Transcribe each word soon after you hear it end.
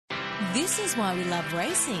This is why we love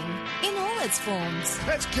racing in all its forms.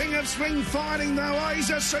 It's King of Swing fighting though. Oh, he's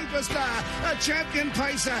a superstar, a champion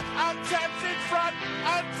pacer. Untapped's in front.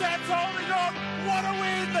 Untapped's holding on. What a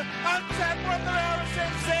win. Untapped won the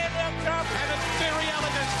RSM Sandown Cup. And it's very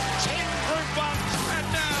elegant. 10 Group 1. And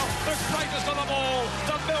now the greatest of them all,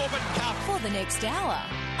 the Melbourne Cup. For the next hour,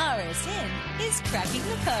 RSN is cracking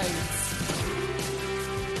the codes.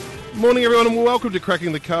 Morning everyone and welcome to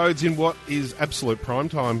Cracking the Codes in what is absolute prime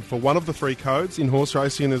time for one of the three codes in horse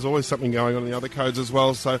racing. There's always something going on in the other codes as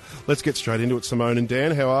well, so let's get straight into it. Simone and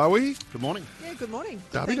Dan, how are we? Good morning. Yeah, good morning.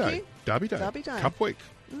 Derby Thank Day. you. Derby Day. Derby Day. Cup week.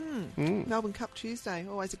 Melbourne Cup Tuesday.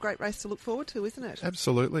 Always a great race to look forward to, isn't it?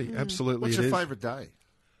 Absolutely, absolutely. What's it your is. favourite day?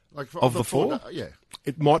 Like Of the four? Yeah.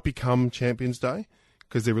 It might become Champions Day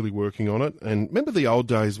because they're really working on it. And remember the old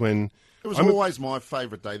days when... It was always my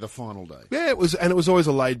favourite day, the final day. Yeah, it was, and it was always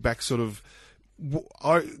a laid-back sort of...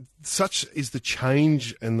 such is the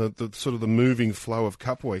change and the sort of the moving flow of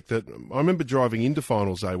Cup Week that I remember driving into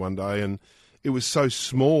Finals Day one day and it was so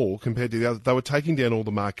small compared to the other. They were taking down all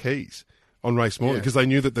the marquees on race morning because they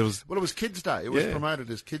knew that there was... Well, it was Kids' Day. It was promoted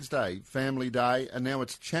as Kids' Day, Family Day, and now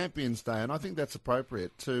it's Champions Day. And I think that's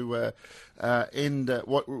appropriate to end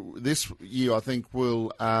what this year I think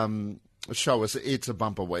will... show us it's a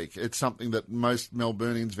bumper week. It's something that most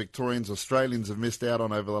Melburnians, Victorians, Australians have missed out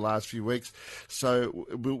on over the last few weeks. So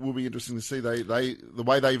it will be interesting to see the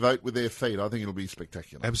way they vote with their feet. I think it'll be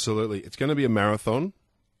spectacular. Absolutely. It's going to be a marathon.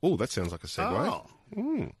 Oh, that sounds like a segue.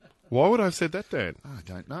 Oh. Why would I have said that, Dan? I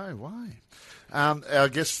don't know why. Our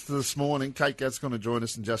guest this morning, Kate Gath's going to join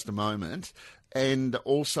us in just a moment. And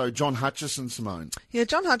also John Hutchison, Simone. Yeah,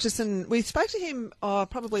 John Hutchison, we spoke to him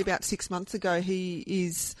probably about 6 months ago.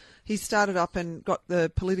 He started up and got the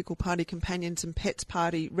Political Party Companions and Pets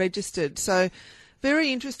Party registered. So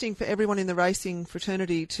very interesting for everyone in the racing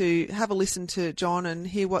fraternity to have a listen to John and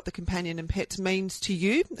hear what the companion and pets means to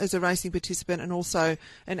you as a racing participant and also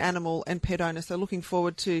an animal and pet owner. So looking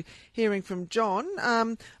forward to hearing from John.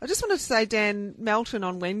 I just wanted to say, Dan, Melton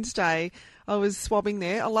on Wednesday, I was swabbing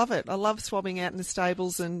there. I love it. I love swabbing out in the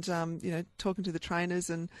stables and, talking to the trainers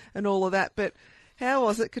and all of that. But how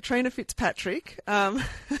was it? Katrina Fitzpatrick, her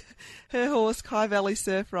horse, Kai Valley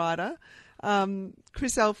Surf Rider,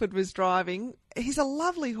 Chris Alford was driving. He's a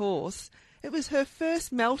lovely horse. It was her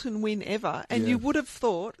first Melton win ever, and you would have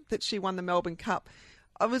thought that she won the Melbourne Cup.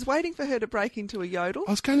 I was waiting for her to break into a yodel.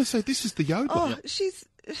 I was going to say, this is the yodel. Oh,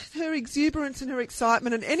 her exuberance and her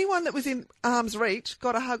excitement, and anyone that was in arm's reach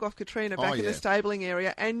got a hug off Katrina back in the stabling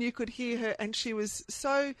area, and you could hear her, and she was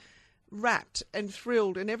so wrapped and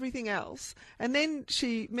thrilled and everything else. And then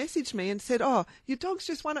she messaged me and said, "Oh, your dog's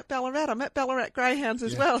just won at Ballarat. I'm at Ballarat Greyhounds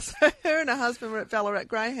as well." So her and her husband were at Ballarat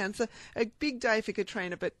Greyhounds. So a big day for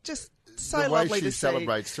Katrina, but just so the way lovely she to see.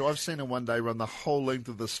 celebrates too. I've seen her one day run the whole length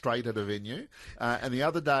of the straight at a venue, and the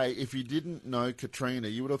other day, if you didn't know Katrina,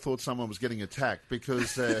 you would have thought someone was getting attacked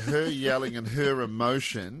because her yelling and her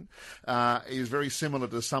emotion is very similar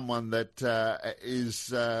to someone that is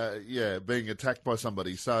being attacked by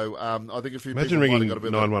somebody. So I think a few Imagine people ringing might have got a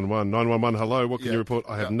bit 911. 911, hello, what can you report?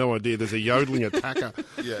 I have no idea. There's a yodeling attacker.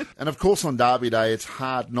 And of course on Derby Day, it's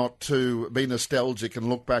hard not to be nostalgic and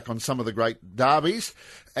look back on some of the great derbies,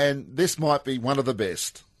 and this might be one of the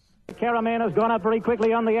best. Caraman has gone up very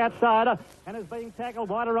quickly on the outside and is being tackled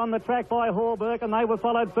wider on the track by Hallberg, and they were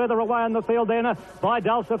followed further away in the field then by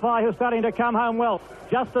Dulcify, who's starting to come home well.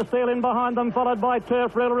 Just a seal in behind them, followed by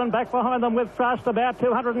Turf Ruler, and back behind them with Trust, about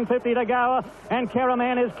 250 to go. And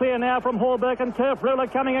Caraman is clear now from Hallberg, and Turf Ruler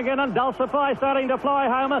coming again, and Dulcify starting to fly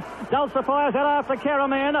home. Dulcify is out after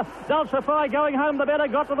Caraman. Dulcify going home the better,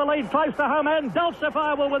 got to the lead close to home, and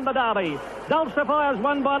Dulcify will win the Derby. Dulcify has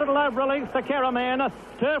won by a little over a length to Caraman.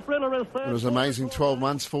 Turf Ruler is third. It was amazing 12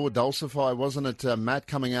 months for Dulcify, wasn't it? Matt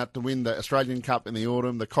coming out to win the Australian Cup in the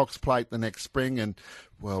autumn, the Cox Plate the next spring, and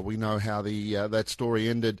well, we know how that story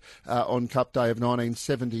ended on Cup Day of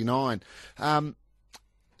 1979.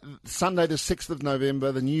 Sunday the 6th of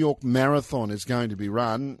November, the New York Marathon is going to be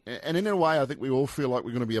run. And in a way, I think we all feel like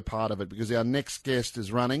we're going to be a part of it because our next guest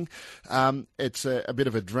is running. It's a bit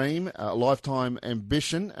of a dream, a lifetime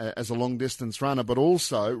ambition as a long-distance runner, but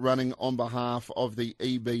also running on behalf of the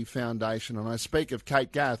EB Foundation. And I speak of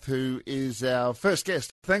Kate Gath, who is our first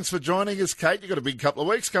guest. Thanks for joining us, Kate. You've got a big couple of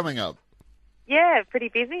weeks coming up. Yeah, pretty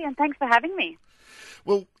busy, and thanks for having me.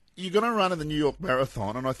 Well, you're going to run in the New York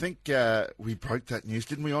Marathon, and I think we broke that news,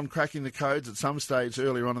 didn't we, on Cracking the Codes at some stage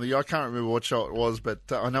earlier on in the year? I can't remember what show it was, but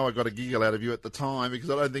I know I got a giggle out of you at the time because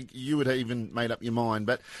I don't think you had even made up your mind.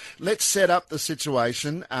 But let's set up the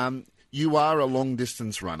situation. you are a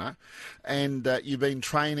long-distance runner, and you've been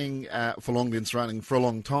training for long-distance running for a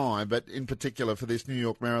long time, but in particular for this New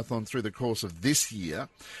York Marathon through the course of this year.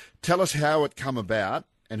 Tell us how it come about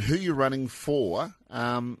and who you're running for.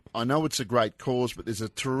 I know it's a great cause, but there's a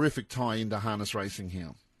terrific tie into harness racing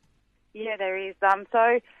here. Yeah, there is.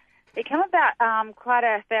 So it came about quite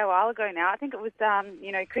a fair while ago now. I think it was,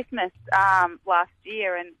 Christmas last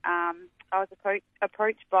year, and I was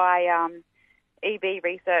approached by EB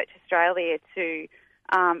Research Australia to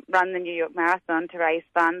run the New York Marathon to raise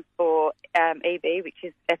funds for EB, which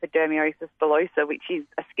is epidermolysis bullosa, which is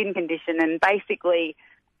a skin condition, and basically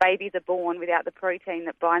babies are born without the protein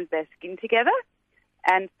that binds their skin together,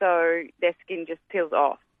 and so their skin just peels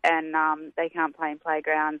off, and they can't play in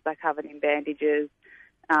playgrounds. They're covered in bandages.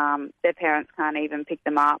 Their parents can't even pick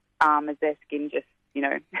them up as their skin just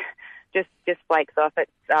flakes off.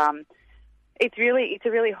 It's a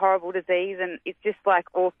really horrible disease, and it's just like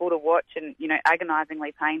awful to watch, and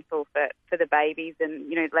agonisingly painful for the babies.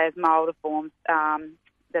 And there's milder forms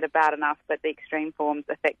that are bad enough, but the extreme forms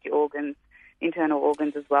affect your organs, internal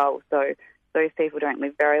organs as well. So those people don't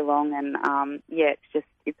live very long, and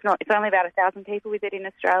it's only about 1,000 people with it in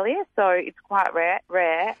Australia, so it's quite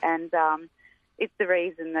rare, and it's the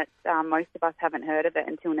reason that most of us haven't heard of it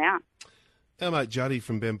until now. Our mate Juddy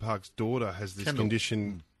from Ben Park's daughter has this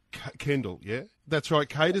condition. Kendall, yeah, that's right,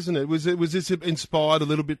 Kate, isn't it? Was this inspired a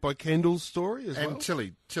little bit by Kendall's story as well? And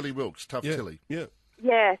Tilly Wilkes, Tough Tilly. Yeah.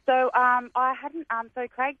 Yeah. So I hadn't. So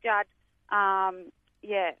Craig Judd,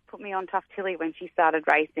 put me on Tough Tilly when she started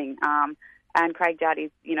racing. And Craig Judd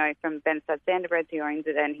is, from Benstead Standardbreds, who owns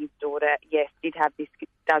it, and his daughter,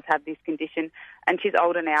 does have this condition, and she's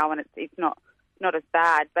older now, and it's not as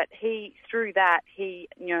bad. But he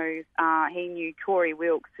knew Corey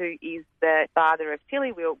Wilkes, who is the father of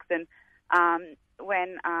Tilly Wilkes, and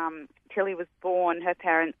when Tilly was born, her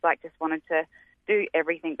parents just wanted to do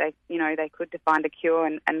everything they could to find a cure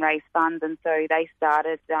and raise funds, and so they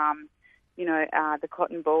started the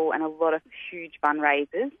Cotton Ball and a lot of huge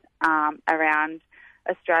fundraisers around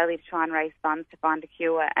Australia to try and raise funds to find a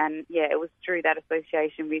cure. And it was through that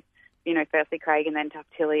association with firstly Craig and then Tough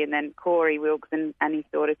Tilly and then Corey Wilkes and his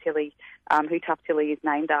daughter Tilly, who Tough Tilly is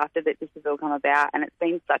named after, that this has all come about, and it's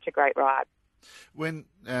been such a great ride. When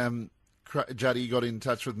Juddy got in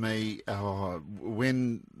touch with me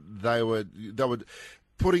when they were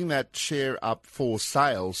putting that share up for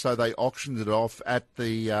sale, so they auctioned it off at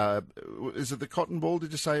the is it the Cotton Ball?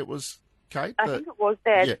 Did you say it was, Kate? I think it was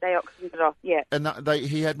there. Yeah. They auctioned it off, yeah. And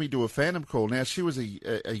he had me do a phantom call. Now, she was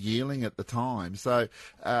a yearling at the time, so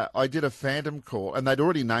I did a phantom call, and they'd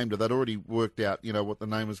already named her. They'd already worked out, what the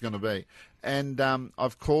name was going to be. And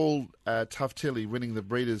I've called Tough Tilly winning the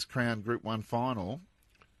Breeders' Crown Group 1 final.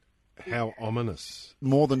 How ominous.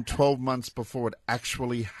 More than 12 months before it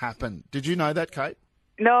actually happened. Did you know that, Kate?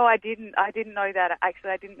 No, I didn't. I didn't know that.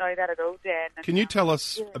 Actually, I didn't know that at all, Dan. Can you tell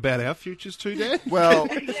us about our futures too, Dan? Well,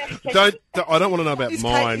 I don't want to know about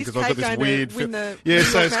mine because I've got this weird.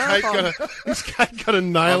 So is Kate going to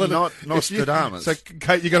nail it? Not Nostradamus. So,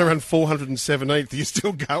 Kate, you're going to run 417th. Are you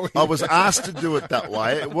still going? I was asked to do it that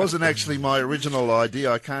way. It wasn't actually my original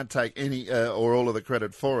idea. I can't take any or all of the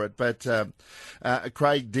credit for it, but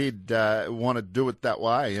Craig did want to do it that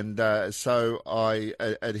way, and so I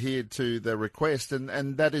adhered to the request,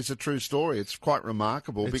 and that is a true story. It's quite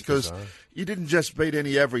remarkable because bizarre. You didn't just beat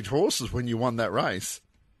any average horses when you won that race.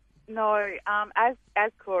 No, as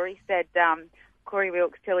Corey said, Corey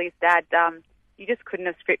Wilkes, Tilly's dad, you just couldn't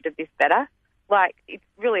have scripted this better. It's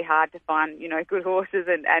really hard to find, good horses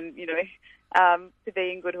and to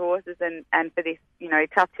be in good horses and for this,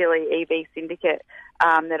 Tough Tilly EB syndicate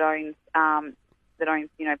that owns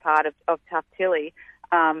part of Tough Tilly.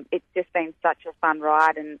 It's just been such a fun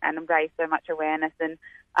ride and raised so much awareness. And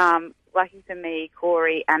lucky for me,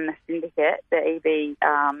 Corey and the syndicate, the EB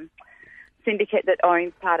syndicate that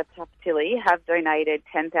owns part of Tough Tilly, have donated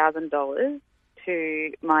 $10,000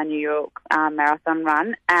 to my New York marathon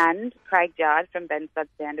run, and Craig Judd from Benstead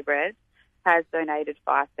Standardbreds has donated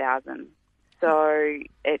 $5,000. So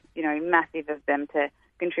it's massive of them to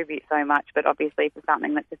contribute so much, but obviously for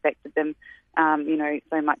something that's affected them,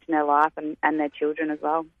 so much in their life and their children as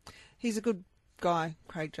well. He's a good guy,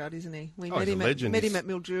 Craig Judd, isn't he? We met him at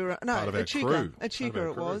Mildura. No, Echuca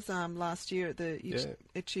it was last year at the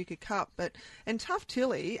Echuca Cup. And Tough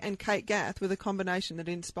Tilly and Kate Gath were the combination that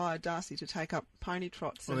inspired Darcy to take up pony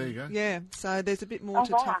trots. Well, there you go. Yeah, so there's a bit more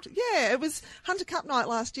to Tough. Yeah, it was Hunter Cup night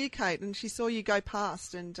last year, Kate, and she saw you go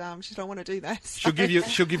past, and she said, I want to do that. So.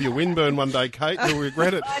 She'll give you a windburn one day, Kate. You'll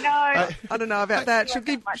regret it. I know. I don't know about that. She'll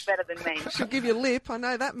much better than me. She'll give you a lip. I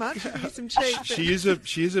know that much. She'll give you some cheek.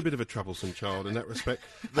 She is a bit of a troublesome child. in that respect.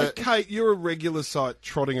 Kate, you're a regular sight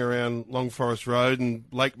trotting around Long Forest Road and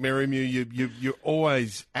Lake Merrimew. You're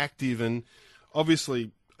always active and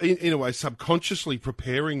obviously, in a way, subconsciously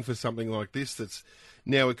preparing for something like this that's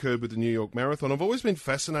now occurred with the New York Marathon. I've always been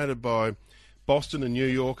fascinated by Boston and New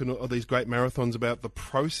York and all these great marathons about the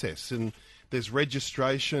process. And there's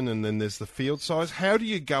registration and then there's the field size. How do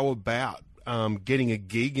you go about getting a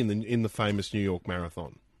gig in the famous New York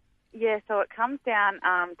Marathon? Yeah, so it comes down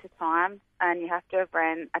to time, and you have to have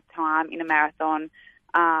ran a time in a marathon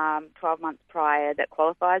 12 months prior that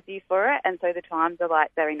qualifies you for it. And so the times are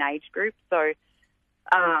like they're in age groups. So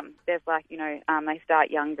there's like, they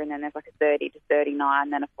start younger and then there's like a 30 to 39,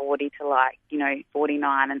 then a 40 to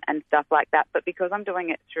 49 and stuff like that. But because I'm doing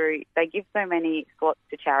it through, they give so many slots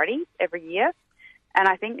to charities every year. And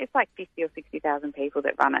I think it's like 50 or 60,000 people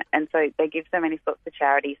that run it. And so they give so many slots to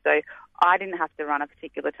charity. So I didn't have to run a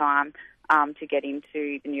particular time to get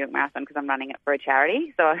into the New York Marathon because I'm running it for a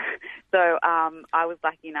charity. So I was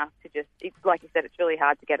lucky enough to like you said, it's really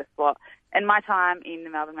hard to get a slot. And my time in the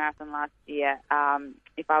Melbourne Marathon last year,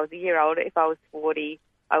 if I was a year older, if I was 40,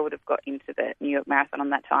 I would have got into the New York Marathon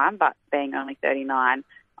on that time. But being only 39,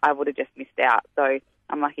 I would have just missed out. So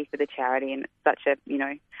I'm lucky for the charity, and it's such a,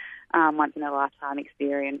 once-in-a-lifetime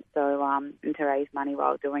experience. So, and to raise money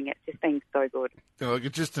while doing it, it's just been so good. I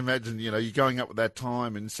could just imagine, you're going up at that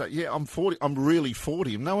time and say, yeah, I'm 40. I'm really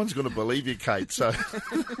 40. No one's going to believe you, Kate. So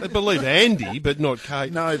they believe Andy, but not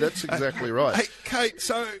Kate. No, that's exactly right. Hey, Kate,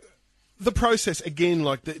 so the process, again,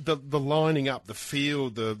 like the lining up, the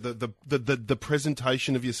field, the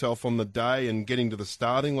presentation of yourself on the day and getting to the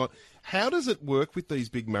starting line, how does it work with these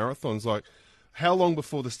big marathons? Like, how long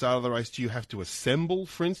before the start of the race do you have to assemble,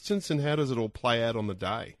 for instance, and how does it all play out on the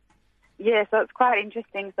day? Yeah, so it's quite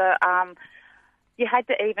interesting. So you had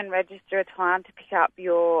to even register a time to pick up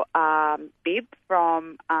your bib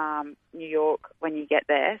from New York when you get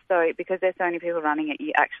there. So because there's so many people running it,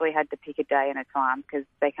 you actually had to pick a day and a time because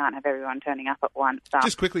they can't have everyone turning up at once.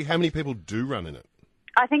 Just quickly, how many people do run in it?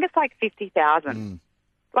 I think it's like 50,000.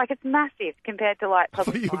 Like, it's massive compared to, like, I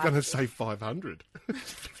thought you were going to say 500.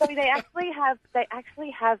 So they actually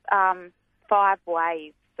have 5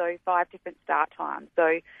 waves, so 5 different start times.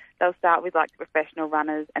 So they'll start with, like, professional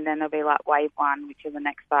runners, and then there'll be, like, wave 1, which is the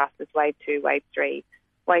next fastest, wave 2, wave 3,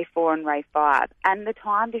 wave 4, and wave 5. And the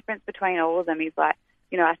time difference between all of them is, like,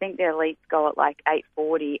 I think the elites go at, like,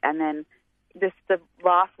 8:40, and then the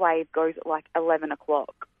last wave goes at, like, 11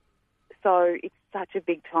 o'clock. So it's such a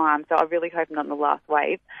big time. So I really hope not on the last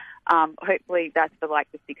wave. Hopefully that's for like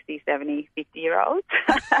the 60, 70, 50-year-olds.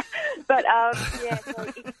 But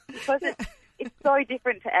so because it's so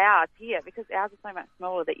different to ours here, because ours is so much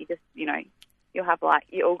smaller that you just, you'll have like,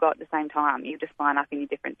 you all go at the same time. You just line up in your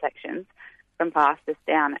different sections from fastest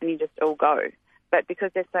down and you just all go. But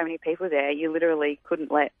because there's so many people there, you literally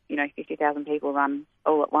couldn't let, 50,000 people run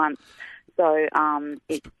all at once. So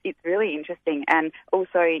it's really interesting. And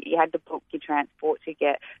also you had to book your transport to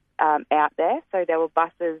get out there. So there were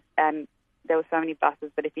buses and there were so many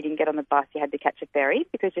buses, but if you didn't get on the bus, you had to catch a ferry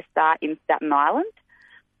because you start in Staten Island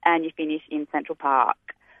and you finish in Central Park.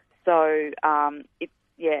 So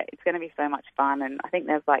it's going to be so much fun. And I think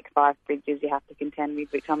there's like 5 bridges you have to contend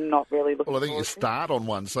with, which I'm not really looking forward to. Well, I think you start on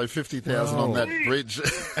one, so 50,000 on that bridge.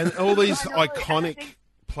 And all these iconic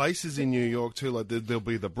places in New York too, like there'll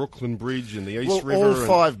be the Brooklyn Bridge and the East River. All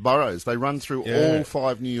 5 boroughs. They run through all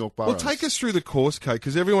 5 New York boroughs. Well, take us through the course, Kate,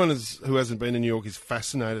 because everyone who hasn't been to New York is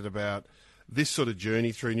fascinated about this sort of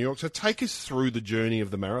journey through New York. So take us through the journey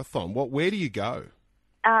of the marathon. Where do you go?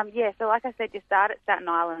 So like I said, you start at Staten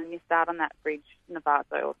Island and you start on that bridge,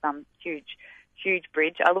 Navajo, or some huge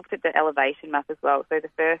bridge. I looked at the elevation map as well. So the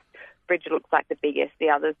first bridge looks like the biggest. The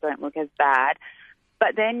others don't look as bad.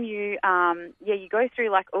 But then you go through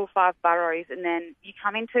like all 5 boroughs, and then you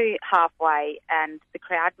come into halfway, and the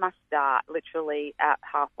crowd must start literally at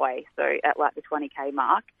halfway, so at like the 20K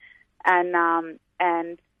mark. And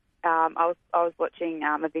I was watching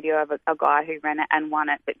a video of a guy who ran it and won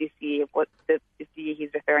it, but this year he's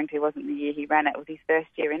referring to wasn't the year he ran it. It was his first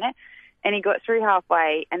year in it, and he got through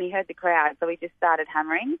halfway and he heard the crowd, so he just started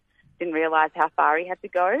hammering. Didn't realise how far he had to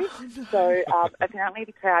go. Oh, no. So apparently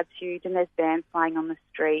the crowd's huge and there's bands playing on the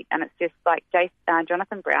street, and it's just like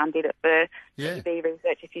Jonathan Brown did it for TV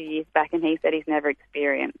research a few years back, and he said he's never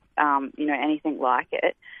experienced anything like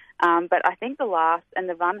it. But I think the last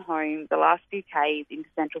few Ks into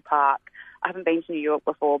Central Park, I haven't been to New York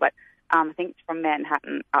before, but I think from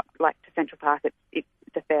Manhattan up like to Central Park, it's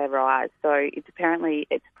a fair rise. So it's a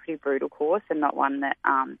pretty brutal course and not one that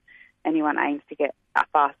anyone aims to get a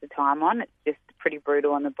faster time on. It's just pretty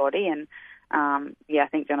brutal on the body, and I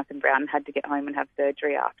think Jonathan Brown had to get home and have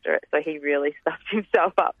surgery after it, so he really stuffed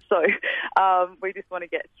himself up. So we just want to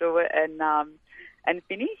get through it and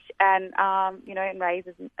finish, and and raise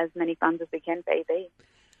as many funds as we can for EB.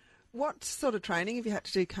 What sort of training have you had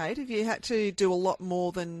to do, Kate? Have you had to do a lot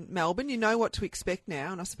more than Melbourne? You know what to expect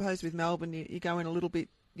now, and I suppose with Melbourne you go in a little bit.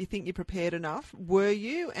 You think you're prepared enough? Were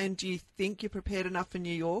you? And do you think you're prepared enough for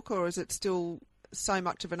New York, or is it still so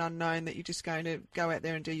much of an unknown that you're just going to go out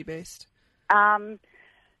there and do your best?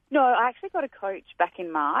 No, I actually got a coach back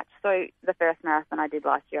in March. So the first marathon I did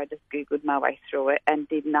last year, I just Googled my way through it and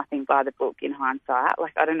did nothing by the book in hindsight.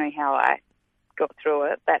 Like, I don't know how I got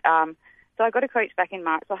through it. But so I got a coach back in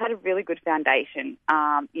March. So I had a really good foundation,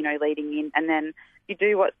 leading in. And then you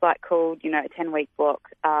do what's called, a 10-week block,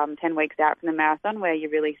 10 weeks out from the marathon where you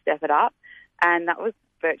really step it up. And that was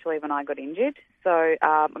virtually when I got injured. So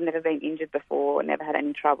I've never been injured before, never had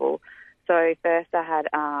any trouble. So first I had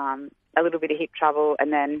a little bit of hip trouble,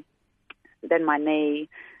 and then my knee,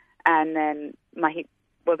 and then my hip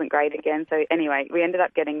wasn't great again. So anyway, we ended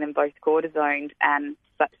up getting them both cortisoned, and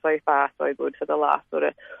so far so good. For the last sort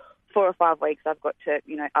of 4 or 5 weeks, I've got to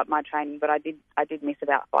up my training, but I did miss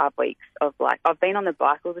about 5 weeks of I've been on the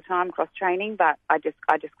bike all the time, cross training, but I just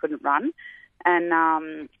couldn't run. And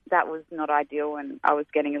that was not ideal, and I was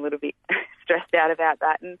getting a little bit stressed out about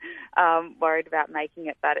that and worried about making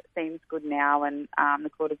it. But it seems good now, and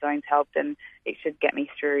the cortisone's helped, and it should get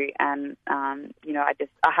me through. And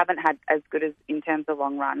I haven't had as good as in terms of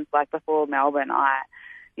long runs. Like before Melbourne, I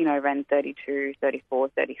ran 32, 34,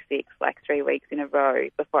 36, 3 weeks in a row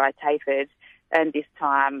before I tapered. And this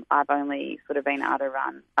time, I've only sort of been able to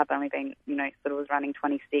run. I've only been was running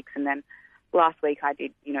 26, and then last week I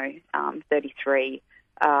did, 33,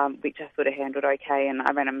 which I sort of handled okay, and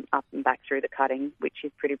I ran them up and back through the cutting, which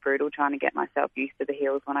is pretty brutal, trying to get myself used to the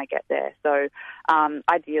hills when I get there. So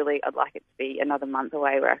ideally I'd like it to be another month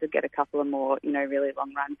away where I could get a couple of more, really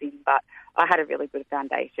long runs in. But I had a really good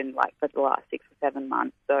foundation, for the last 6 or 7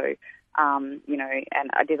 months. So, and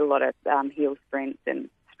I did a lot of hill sprints and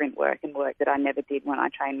sprint work and work that I never did when I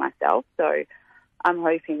trained myself. So I'm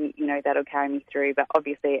hoping, that'll carry me through, but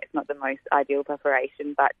obviously it's not the most ideal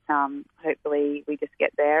preparation, but hopefully we just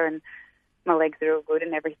get there and my legs are all good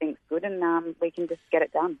and everything's good, and we can just get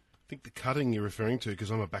it done. I think the cutting you're referring to,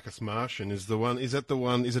 because I'm a Bacchus Martian, is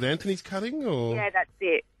it Anthony's cutting? Or? Yeah, that's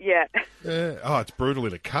it, yeah. Oh, it's brutal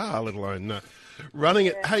in a car, let alone running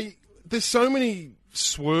it. Hey, there's so many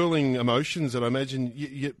swirling emotions that I imagine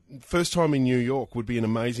you, first time in New York would be an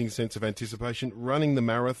amazing sense of anticipation, running the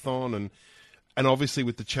marathon and obviously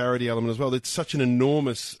with the charity element as well. It's such an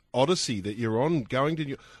enormous odyssey that you're on going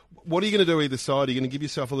to. What are you going to do either side? Are you going to give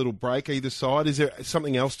yourself a little break either side? Is there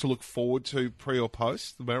something else to look forward to pre or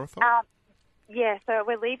post the marathon? Yeah, so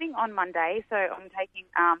we're leaving on Monday. So I'm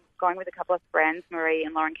going with a couple of friends, Marie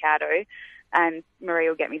and Lauren Cowdo, and Marie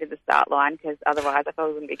will get me to the start line because otherwise I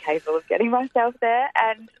probably wouldn't be capable of getting myself there.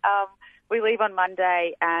 And we leave on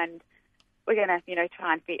Monday, and we're going to,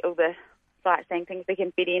 try and fit all the sightseeing things we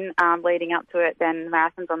can fit in leading up to it. Then the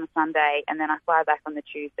marathon's on the Sunday, and then I fly back on the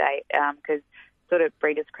Tuesday because sort of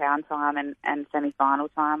Breeders' Crown time and semi-final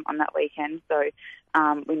time on that weekend. So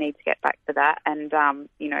we need to get back to that and,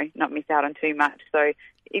 not miss out on too much. So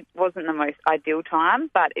it wasn't the most ideal time,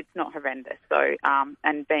 but it's not horrendous. So,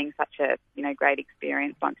 and being such a, great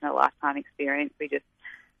experience, once-in-a-lifetime experience, we just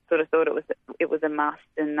sort of thought it was a must.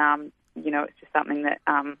 And, it's just something that...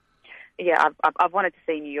 I've wanted to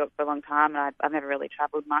see New York for a long time, and I've never really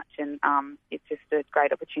travelled much, and it's just a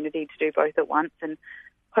great opportunity to do both at once, and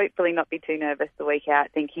hopefully not be too nervous the week out,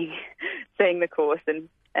 seeing the course and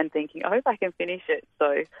thinking, I hope I can finish it.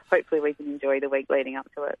 So hopefully we can enjoy the week leading up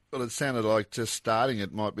to it. Well, it sounded like just starting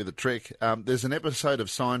it might be the trick. There's an episode of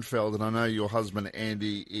Seinfeld, and I know your husband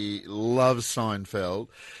Andy loves Seinfeld.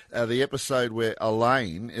 The episode where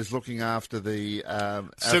Elaine is looking after the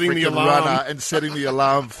setting African the alarm runner and setting the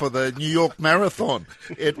alarm for the New York Marathon.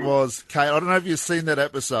 It was Kate. I don't know if you've seen that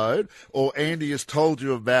episode or Andy has told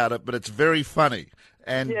you about it, but it's very funny.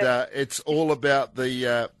 And it's all about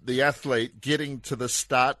the athlete getting to the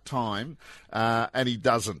start time, and he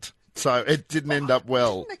doesn't. So it didn't end up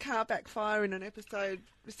well. Didn't the car backfire in an episode?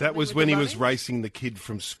 That was when he was racing the kid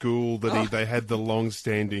from school. They had the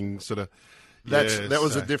long-standing sort of. That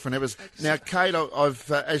was a different episode. Okay. Now, Kate,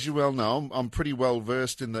 I've as you well know, I'm pretty well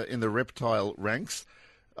versed in the reptile ranks.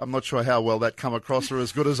 I'm not sure how well that come across or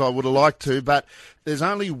as good as I would have liked to, but there's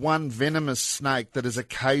only one venomous snake that is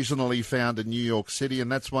occasionally found in New York City, and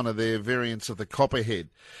that's one of their variants of the copperhead.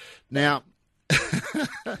 Now,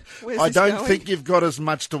 I don't think you've got as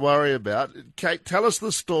much to worry about. Kate, tell us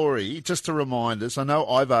the story, just to remind us. I know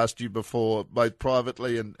I've asked you before, both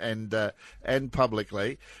privately and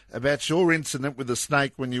publicly, about your incident with the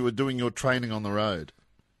snake when you were doing your training on the road.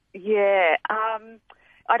 Yeah,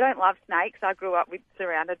 I don't love snakes. I grew up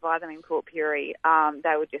surrounded by them in Port Pirie.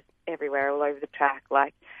 They were just everywhere, all over the track.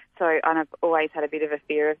 So I've always had a bit of a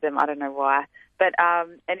fear of them. I don't know why. But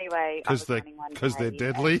anyway, because they're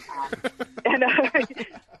deadly.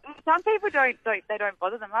 Some people don't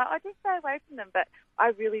bother them. I just stay away from them, but I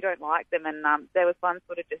really don't like them. And there was one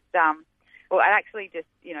sort of just I actually just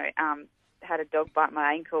had a dog bite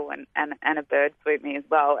my ankle and a bird swoop me as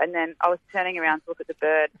well. And then I was turning around to look at the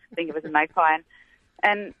bird, I think it was a magpie,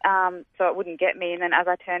 and so it wouldn't get me. And then as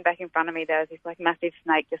I turned back in front of me, there was this massive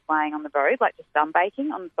snake just laying on the road, just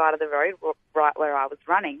sunbaking on the side of the road, right where I was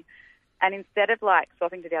running. And instead of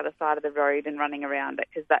swapping to the other side of the road and running around it,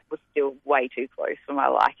 because that was still way too close for my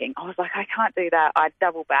liking, I was like, I can't do that. I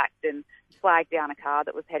double backed and flagged down a car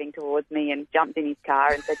that was heading towards me and jumped in his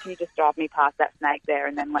car and said, can you just drive me past that snake there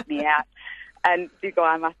and then let me out? And the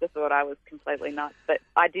guy must have thought I was completely nuts, but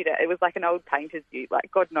I did it. It was like an old painter's view,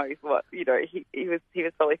 God knows what, he was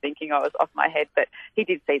probably thinking I was off my head, but he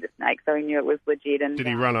did see the snake, so he knew it was legit. And did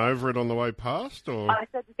he run over it on the way past, or? I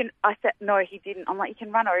said no, he didn't. I'm like, you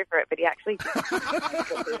can run over it, but he actually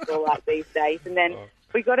didn't. Like these days. And then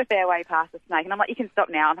we got a fair way past the snake, and I'm like, you can stop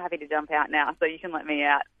now. I'm happy to jump out now, so you can let me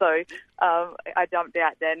out. So I jumped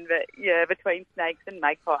out then, but yeah, between snakes and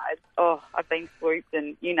magpies, I've been swooped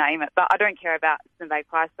and you name it. But I don't care about the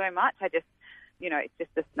magpies so much. I just, it's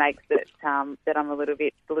just the snakes that I'm a little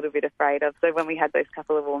bit afraid of. So when we had those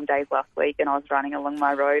couple of warm days last week, and I was running along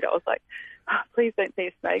my road, I was like, please don't see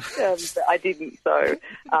a snake. But I didn't. So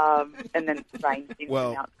and then it rained and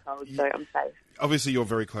now it's cold, so I'm safe. Obviously, you're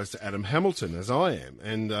very close to Adam Hamilton, as I am,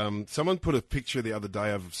 and someone put a picture the other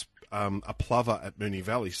day of a plover at Moonee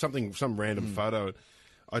Valley, some random photo.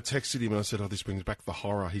 I texted him and I said, this brings back the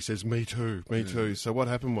horror. He says, me too. So what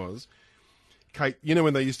happened was, Kate,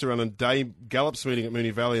 when they used to run a day gallops meeting at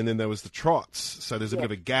Moonee Valley and then there was the trots, so there's a bit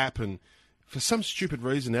of a gap, and for some stupid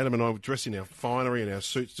reason, Adam and I were dressed in our finery and our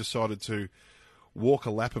suits, decided to walk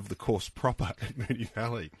a lap of the course proper at Moonee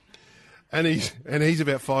Valley. And he's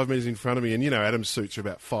about 5 metres in front of me, and Adam's suits are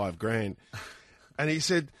about $5,000. And he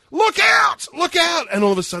said, look out! And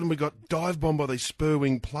all of a sudden we got dive bombed by these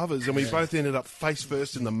spur-winged plovers, and we both ended up face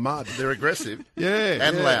first in the mud. They're aggressive.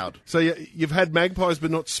 And loud. So you've had magpies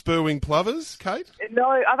but not spur-winged plovers, Kate? No,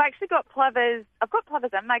 I've actually got plovers. I've got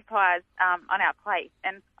plovers and magpies on our place,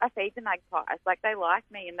 and I feed the magpies. They like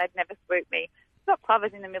me, and they've never swooped me. I've got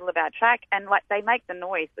plovers in the middle of our track, and they make the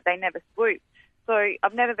noise, but they never swoop. So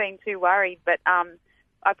I've never been too worried, but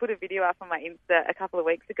I put a video up on my Insta a couple of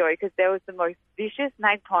weeks ago because there was the most vicious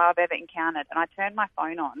magpie I've ever encountered, and I turned my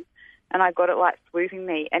phone on and I got it swooping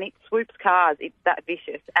me, and it swoops cars. It's that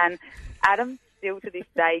vicious. And Adam still to this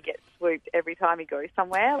day gets swooped every time he goes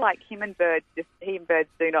somewhere. He and birds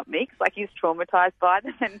do not mix. He's traumatised by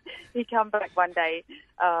them, and he come back one day,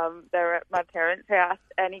 they were at my parents' house,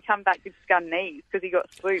 and he come back with scun knees because he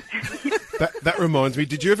got swooped. That reminds me,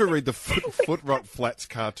 did you ever read the Foot Rot Flats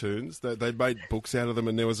cartoons? They made books out of them,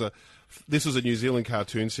 and this was a New Zealand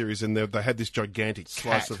cartoon series, and they had this gigantic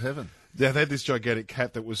Slice of heaven. They had this gigantic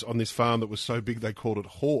cat that was on this farm that was so big they called it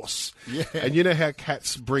Horse. Yeah. And you know how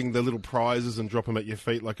cats bring the little prizes and drop them at your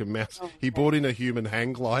feet like a mouse? He brought in a human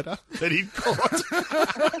hang glider that he'd caught.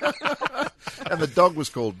 And the dog was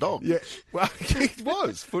called Dog. Yeah, well, it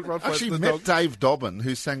was. Foot Rot Flats. Actually met Dave Dobbin,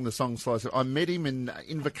 who sang the song Slice of... I met him in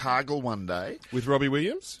Invercargill one day. With Robbie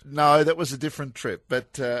Williams? No, that was a different trip,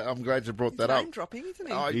 but I'm glad you brought that up. Name dropping, isn't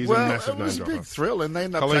he? He's a massive name dropper. It was a big thrill, and they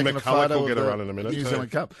ended up Colleen taking McCulloch a photo will get of a the run in a minute New too.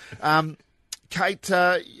 Zealand Cup. Kate,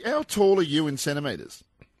 how tall are you in centimetres?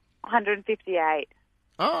 158.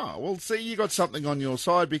 Oh, well, see, you got something on your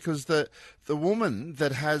side because the woman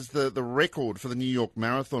that has the record for the New York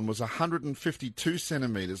Marathon was 152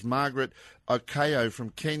 centimetres, Margaret Okayo from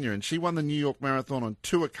Kenya, and she won the New York Marathon on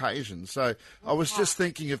 2 occasions. So I was just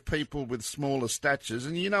thinking of people with smaller statures,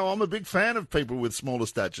 and I'm a big fan of people with smaller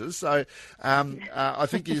statures, so I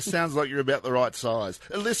think it sounds like you're about the right size.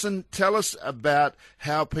 Listen, tell us about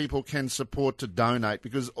how people can support to donate,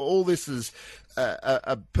 because all this is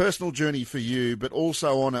a personal journey for you, but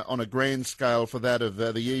also on a grand scale for that of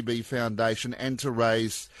the EB Foundation, and to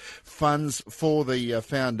raise funds for the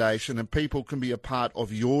foundation, and people can be a part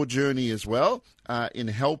of your journey as well in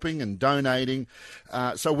helping and donating.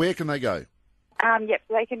 So where can they go? So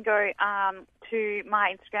they can go to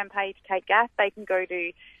my Instagram page, Kate Gath. They can go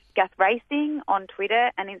to Gath Racing on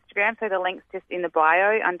Twitter and Instagram, so the link's just in the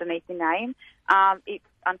bio underneath your name. It's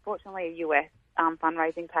unfortunately a US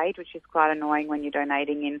fundraising page, which is quite annoying when you're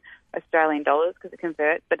donating in Australian dollars because it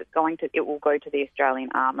converts, but it will go to the Australian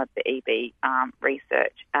arm of the EB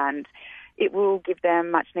research, and it will give them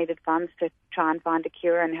much needed funds to try and find a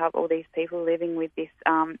cure and help all these people living with this,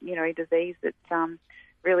 disease that's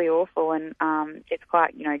really awful. And it's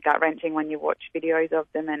quite, gut wrenching when you watch videos of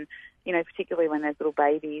them, and particularly when there's little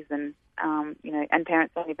babies, and and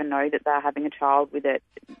parents don't even know that they're having a child with it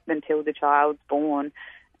until the child's born,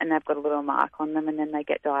 and they've got a little mark on them, and then they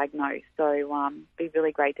get diagnosed. So it'd be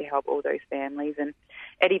really great to help all those families. And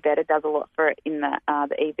Eddie Vedder does a lot for it in the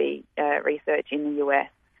EB research in the US.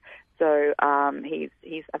 So I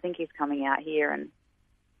think he's coming out here and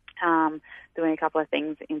doing a couple of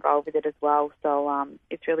things involved with it as well. So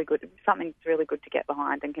it's really good. Something that's really good to get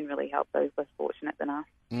behind and can really help those less fortunate than us.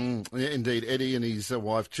 Yeah, indeed. Eddie and his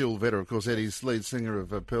wife Jill Vedder, of course. Eddie's lead singer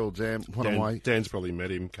of Pearl Jam. Dan's probably met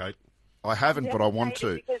him, Kate. I haven't, but I want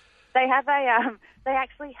to. They have they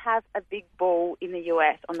actually have a big ball in the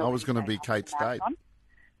US on the. I was going to be Kate's date.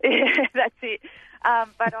 Yeah, that's it.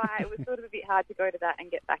 But it was sort of a bit hard to go to that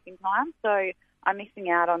and get back in time. So I'm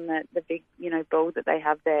missing out on the big, balls that they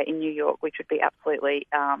have there in New York, which would be absolutely,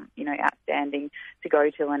 outstanding to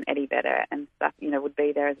go to. And Eddie Vedder and stuff, would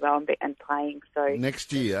be there as well and playing. So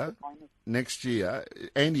next year,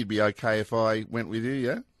 Andy'd be okay if I went with you,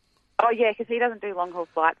 yeah? Oh, yeah, because he doesn't do long-haul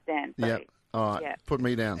flights, Dan. So, yeah. All right, put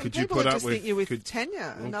me down. Could you put up with... think you're with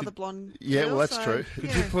Tanya, another blonde Yeah, girl, well, that's true.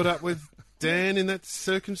 Could you put up with Dan in that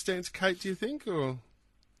circumstance, Kate, do you think, or...?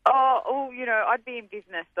 I'd be in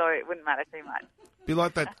business, so it wouldn't matter too much. Be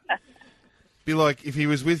like that. Be like if he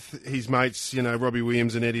was with his mates, Robbie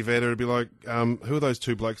Williams and Eddie Vedder. It'd be like, who are those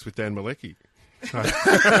two blokes with Dan Malecki?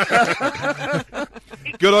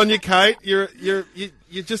 Good on you, Kate. You're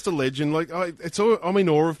just a legend. Like I'm in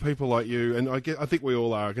awe of people like you, and I think we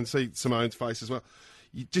all are. I can see Simone's face as well.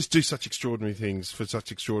 You just do such extraordinary things for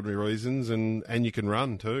such extraordinary reasons, and you can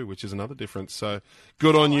run too, which is another difference. So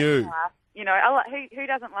good on you. Who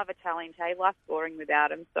doesn't love a challenge? Hey, life's boring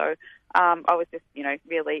without him. So I was just,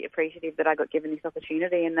 really appreciative that I got given this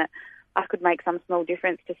opportunity and that I could make some small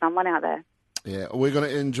difference to someone out there. Yeah, we're going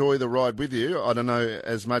to enjoy the ride with you. I don't know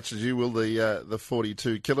as much as you will the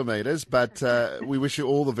 42 kilometres, but we wish you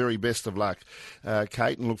all the very best of luck,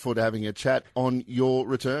 Kate, and look forward to having a chat on your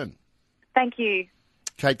return. Thank you.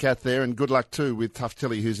 Kate Gath there, and good luck too with Tough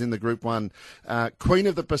Tilly, who's in the Group 1 Queen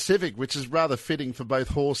of the Pacific, which is rather fitting for both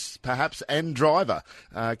horse, perhaps, and driver.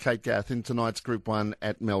 Kate Gath in tonight's Group 1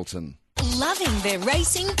 at Melton. Loving their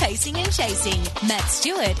racing, pacing and chasing. Matt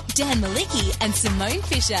Stewart, Dan Malecki and Simone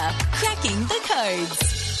Fisher. Cracking the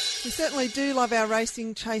codes. We certainly do love our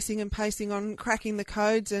racing, chasing and pacing on Cracking the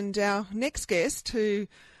Codes. And our next guest, who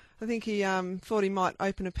I think he thought he might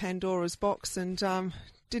open a Pandora's box and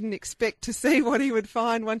didn't expect to see what he would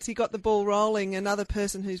find once he got the ball rolling. Another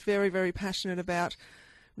person who's very, very passionate about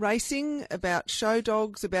racing, about show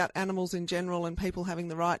dogs, about animals in general and people having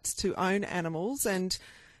the rights to own animals. And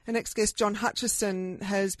our next guest, John Hutchison,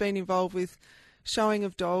 has been involved with showing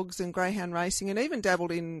of dogs and greyhound racing and even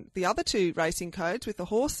dabbled in the other two racing codes with the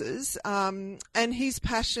horses. And his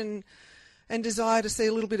passion and desire to see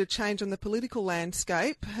a little bit of change on the political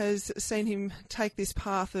landscape has seen him take this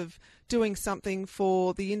path of doing something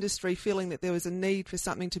for the industry, feeling that there was a need for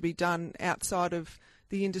something to be done outside of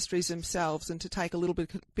the industries themselves and to take a little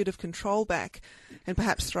bit of control back and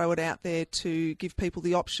perhaps throw it out there to give people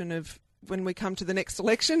the option of, when we come to the next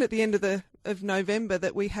election at the end of November,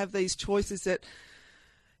 that we have these choices that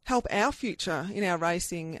help our future in our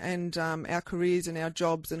racing and our careers and our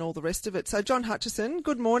jobs and all the rest of it. So, John Hutchison,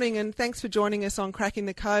 good morning and thanks for joining us on Cracking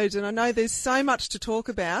the Codes. And I know there's so much to talk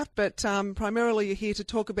about, but primarily you're here to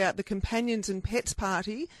talk about the Companions and Pets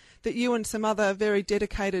Party that you and some other very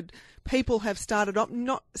dedicated people have started up,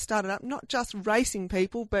 not just racing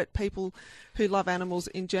people, but people who love animals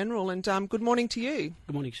in general. And good morning to you.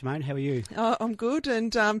 Good morning, Simone. How are you? I'm good.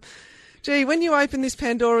 And gee, when you opened this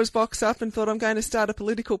Pandora's box up and thought, I'm going to start a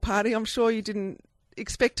political party, I'm sure you didn't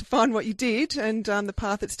expect to find what you did and the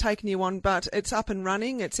path it's taken you on, but it's up and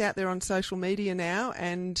running. It's out there on social media now,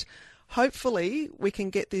 and hopefully we can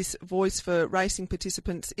get this voice for racing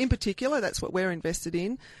participants in particular, that's what we're invested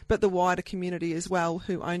in, but the wider community as well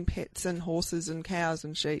who own pets and horses and cows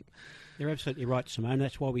and sheep. You're absolutely right, Simone.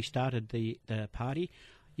 That's why we started the party.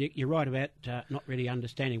 You're right about not really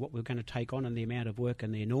understanding what we're going to take on and the amount of work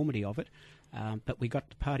and the enormity of it. But we got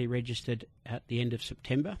the party registered at the end of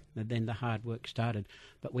September, and then the hard work started.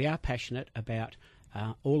 But we are passionate about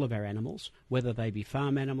all of our animals, whether they be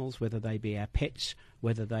farm animals, whether they be our pets,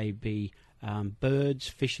 whether they be birds,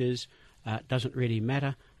 fishes, doesn't really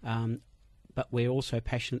matter. but we're also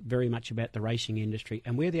passionate very much about the racing industry,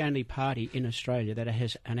 and we're the only party in Australia that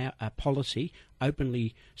has a policy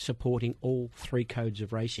openly supporting all 3 codes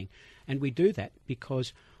of racing. And we do that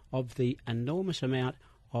because of the enormous amount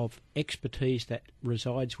of expertise that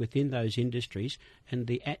resides within those industries and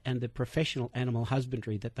the professional animal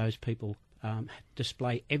husbandry that those people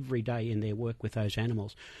display every day in their work with those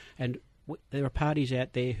animals. And there are parties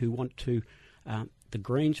out there who want to, the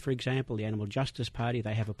Greens, for example, the Animal Justice Party,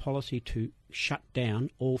 they have a policy to shut down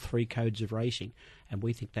all 3 codes of racing, and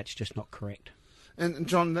we think that's just not correct. And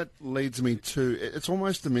John, that leads me to, it's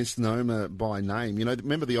almost a misnomer by name. You know,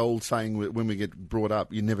 remember the old saying when we get brought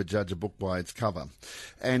up, you never judge a book by its cover.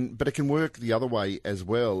 But it can work the other way as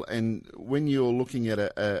well. And when you're looking at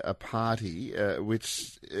a party,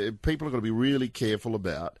 which people have got to be really careful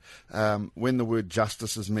about, when the word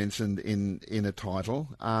justice is mentioned in a title,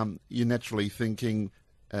 you're naturally thinking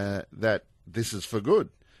that this is for good.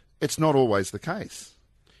 It's not always the case.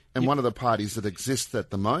 And one of the parties that exists at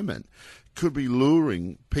the moment could be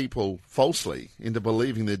luring people falsely into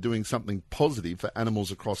believing they're doing something positive for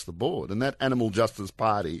animals across the board. And that Animal Justice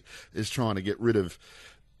Party is trying to get rid of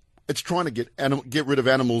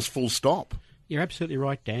animals full stop. You're absolutely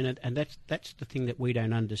right, Dan, and that's the thing that we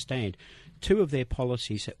don't understand. 2 of their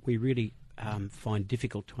policies that we really find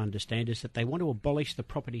difficult to understand is that they want to abolish the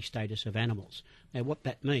property status of animals. Now, what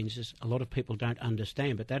that means is a lot of people don't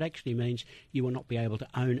understand, but that actually means you will not be able to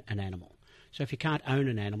own an animal. So if you can't own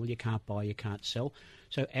an animal, you can't buy, you can't sell.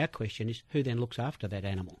 So our question is, who then looks after that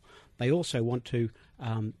animal? They also want to,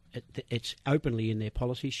 it's openly in their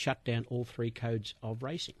policies, shut down all 3 codes of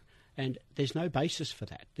racing. And there's no basis for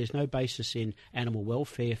that. There's no basis in animal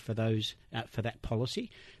welfare for those for that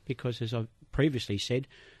policy, because, as I've previously said,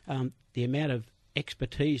 the amount of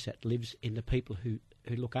expertise that lives in the people who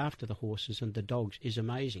look after the horses and the dogs is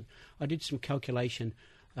amazing. I did some calculation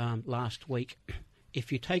last week. If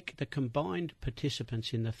you take the combined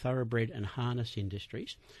participants in the thoroughbred and harness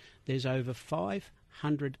industries, there's over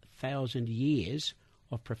 500,000 years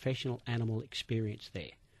of professional animal experience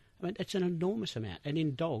there. I mean, it's an enormous amount. And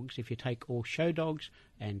in dogs, if you take all show dogs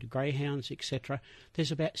and greyhounds, etc.,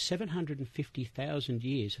 there's about 750,000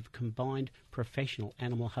 years of combined professional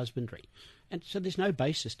animal husbandry. And so there's no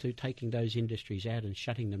basis to taking those industries out and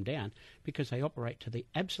shutting them down, because they operate to the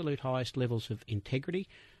absolute highest levels of integrity.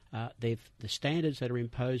 The standards that are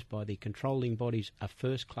imposed by the controlling bodies are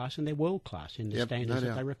first class, and they're world class in the standards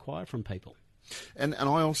that they require from people. And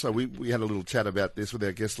I also, we had a little chat about this with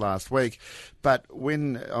our guest last week, but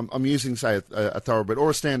when I'm using, say, a thoroughbred or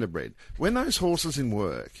a standardbred, when those horses in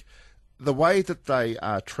work, the way that they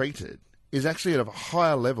are treated is actually at a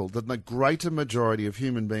higher level than the greater majority of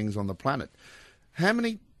human beings on the planet. How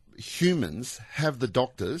many humans have the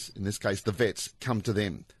doctors, in this case the vets, come to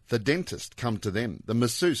them? The dentist come to them. The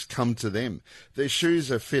masseuse come to them. Their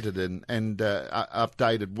shoes are fitted and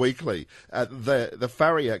updated weekly. The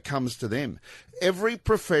farrier comes to them. Every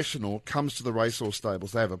professional comes to the racehorse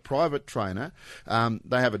stables. They have a private trainer.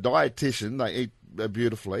 They have a dietitian. They eat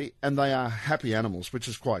beautifully, and they are happy animals, which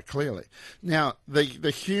is quite clearly. Now,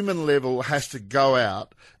 the human level has to go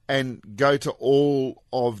out and go to all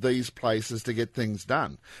of these places to get things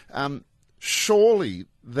done. Surely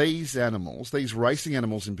these animals, these racing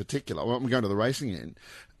animals in particular, when we go to the racing end,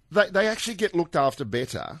 they actually get looked after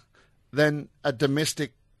better than a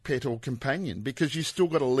domestic pet or companion, because you still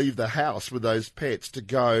got to leave the house with those pets to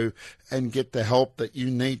go and get the help that you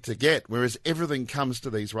need to get, whereas everything comes to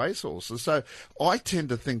these racehorses. So I tend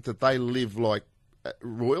to think that they live like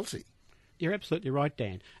royalty. You're absolutely right,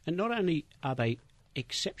 Dan. And not only are they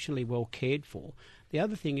exceptionally well cared for, the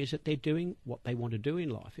other thing is that they're doing what they want to do in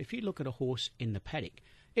life. If you look at a horse in the paddock,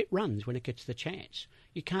 it runs when it gets the chance.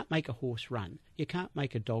 You can't make a horse run. You can't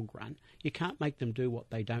make a dog run. You can't make them do what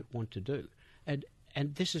they don't want to do.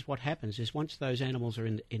 And this is what happens, is once those animals are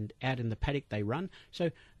out in the paddock, they run.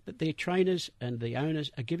 So their trainers and the owners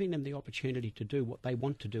are giving them the opportunity to do what they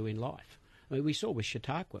want to do in life. I mean, we saw with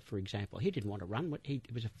Chautauqua, for example. He didn't want to run. He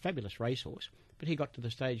was a fabulous racehorse, but he got to the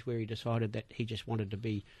stage where he decided that he just wanted to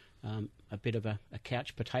be a bit of a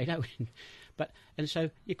couch potato. And so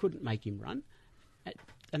you couldn't make him run.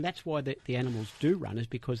 And that's why the animals do run, is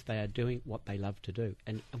because they are doing what they love to do.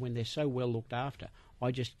 And when they're so well looked after,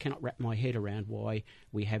 I just cannot wrap my head around why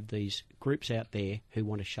we have these groups out there who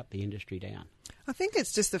want to shut the industry down. I think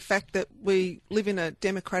it's just the fact that we live in a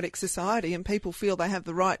democratic society and people feel they have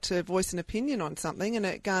the right to voice an opinion on something, and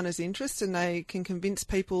it garners interest and they can convince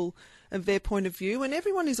people of their point of view, and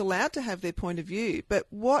everyone is allowed to have their point of view. But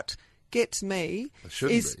what gets me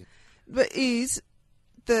is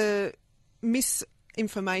the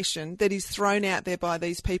misinformation that is thrown out there by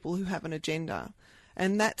these people who have an agenda.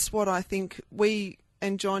 And that's what I think we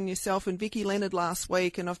and John, yourself and Vicky Leonard last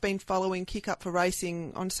week, and I've been following Kick Up for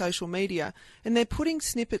Racing on social media, and they're putting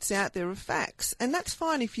snippets out there of facts. And that's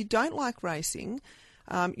fine if you don't like racing,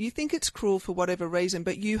 you think it's cruel for whatever reason,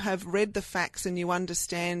 but you have read the facts and you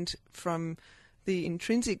understand from the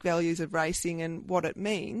intrinsic values of racing and what it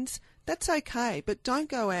means, that's okay. But don't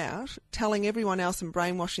go out telling everyone else and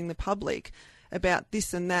brainwashing the public about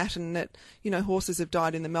this and that, and that, you know, horses have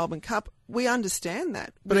died in the Melbourne Cup. We understand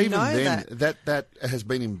that. But we even know then, that has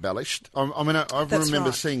been embellished. I mean, I remember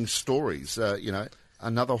right. seeing stories,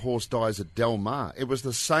 another horse dies at Del Mar. It was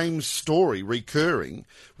the same story recurring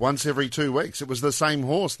once every 2 weeks. It was the same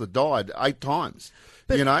horse that died 8 times.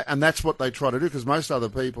 And that's what they try to do, because most other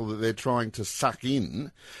people that they're trying to suck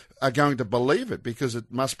in are going to believe it because it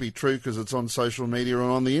must be true because it's on social media or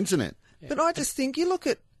on the internet. But I just think you look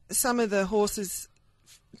at some of the horses,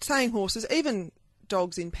 saying horses, even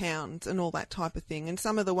dogs in pounds and all that type of thing, and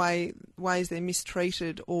some of the ways they're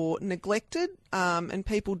mistreated or neglected, and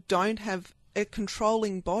people don't have a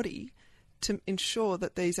controlling body to ensure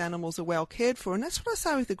that these animals are well cared for. And that's what I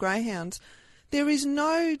say with the greyhounds. There is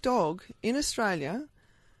no dog in Australia,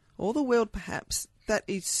 or the world perhaps, that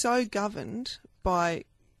is so governed by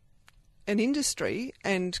an industry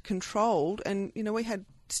and controlled. And, you know, we had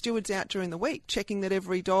stewards out during the week checking that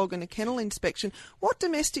every dog and a kennel inspection. What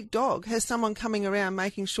domestic dog has someone coming around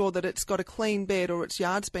making sure that it's got a clean bed, or its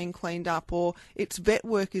yard's been cleaned up, or its vet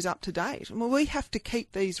work is up to date? I mean, we have to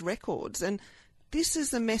keep these records, and this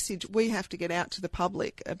is the message we have to get out to the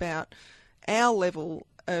public about our level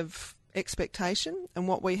of expectation and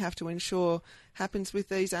what we have to ensure happens with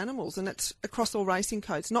these animals. And it's across all racing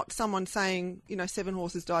codes, not someone saying, 7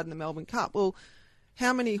 horses died in the Melbourne Cup. Well,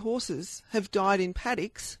 how many horses have died in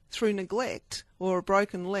paddocks through neglect or a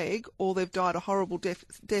broken leg, or they've died a horrible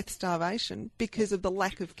death starvation because of the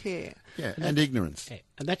lack of care? Yeah, and ignorance. Yeah.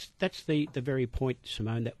 And that's the very point,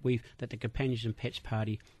 Simone, that the Companions and Pets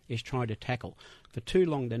Party is trying to tackle. For too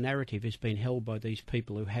long, the narrative has been held by these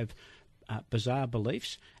people who have bizarre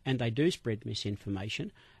beliefs, and they do spread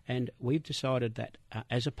misinformation. And we've decided that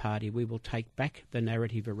as a party, we will take back the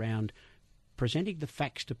narrative around presenting the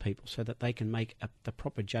facts to people so that they can make the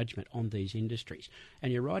proper judgment on these industries.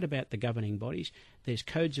 And you're right about the governing bodies. There's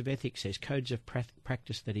codes of ethics, there's codes of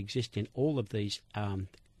practice that exist in all of these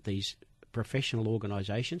professional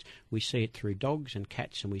organisations. We see it through dogs and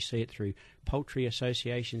cats, and we see it through poultry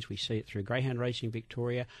associations. We see it through Greyhound Racing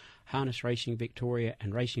Victoria, Harness Racing Victoria,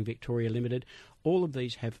 and Racing Victoria Limited. All of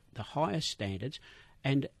these have the highest standards,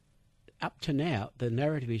 and up to now, the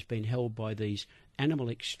narrative has been held by these animal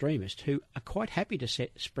extremists who are quite happy to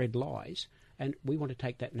spread lies, and we want to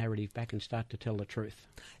take that narrative back and start to tell the truth.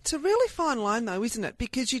 It's a really fine line, though, isn't it?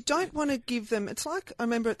 Because you don't want to give them... It's like, I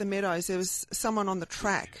remember at the Meadows, there was someone on the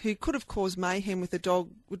track who could have caused mayhem with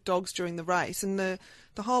dogs during the race, and the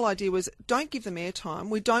whole idea was, don't give them airtime.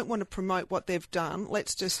 We don't want to promote what they've done.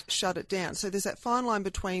 Let's just shut it down. So there's that fine line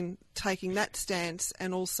between taking that stance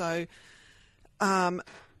and also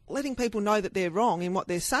letting people know that they're wrong in what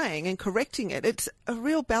they're saying and correcting it. It's a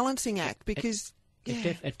real balancing act because...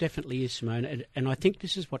 It definitely is, Simone, and I think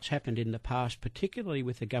this is what's happened in the past, particularly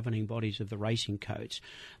with the governing bodies of the racing codes.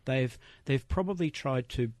 They've probably tried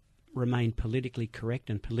to remain politically correct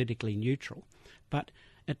and politically neutral, but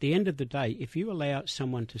at the end of the day, if you allow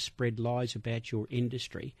someone to spread lies about your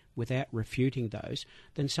industry without refuting those,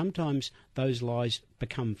 then sometimes those lies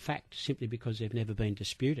become fact simply because they've never been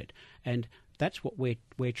disputed. And that's what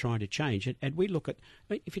we're trying to change. And we look at,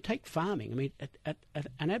 if you take farming,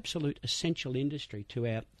 an absolute essential industry to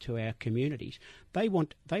our communities. They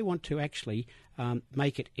want to actually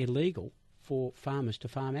make it illegal for farmers to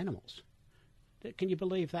farm animals. Can you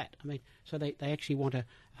believe that? So they actually want to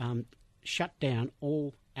shut down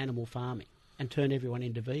all animal farming and turn everyone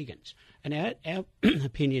into vegans. And our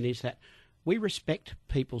opinion is that we respect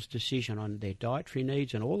people's decision on their dietary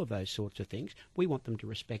needs and all of those sorts of things. We want them to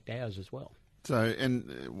respect ours as well. So,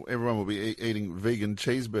 and everyone will be eating vegan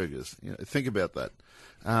cheeseburgers. Think about that.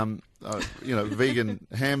 Vegan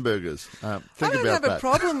hamburgers. Think about that. I don't have a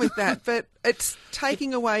problem with that, but it's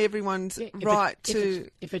taking away everyone's right to...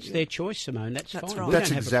 If it's their choice, Simone, that's fine. Right.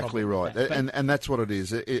 That's exactly right. And that's what it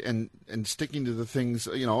is. And sticking to the things,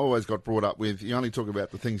 I always got brought up with, you only talk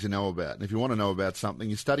about the things you know about. And if you want to know about something,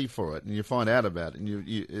 you study for it and you find out about it.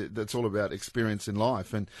 And that's all about experience in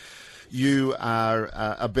life. And you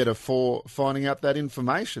are better for finding out that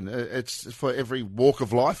information. It's for every walk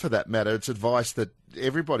of life, for that matter. It's advice that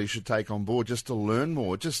everybody should take on board just to learn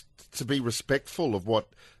more, just to be respectful of what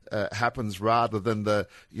happens rather than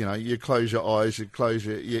you close your eyes, you close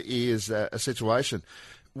your ears situation.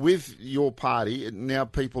 with your party, now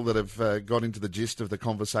people that have got into the gist of the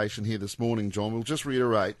conversation here this morning, John, we'll just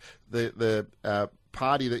reiterate the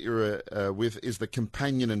party that you're with is the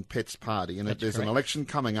Companion and Pets Party, and there's an election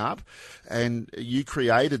coming up, and you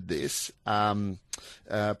created this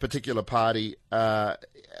particular party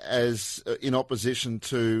as in opposition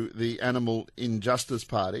to the Animal Injustice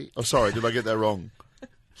Party. Oh, sorry, did I get that wrong?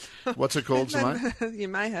 What's it called, Simone? You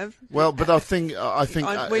may have. Well, but I think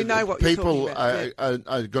we know what people you're talking about.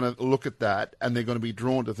 are going to look at that, and they're going to be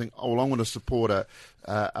drawn to think, oh, well, I'm going to support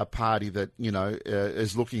a party that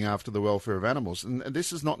is looking after the welfare of animals, and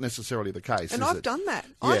this is not necessarily the case. And I've done that.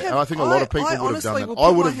 Yeah, I think a lot of people would have done that. I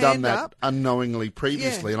would have done that unknowingly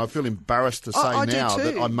previously, and I feel embarrassed to say now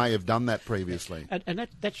that I may have done that previously. And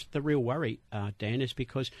that's the real worry, Dan, is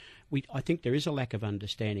because I think there is a lack of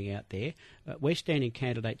understanding out there. We're standing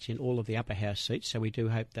candidates in all of the upper house seats, so we do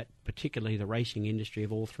hope that particularly the racing industry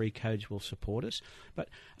of all three codes will support us. But,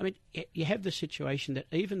 I mean, you have the situation that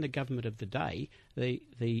even the government of the day,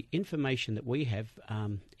 the information that we have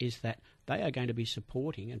is that they are going to be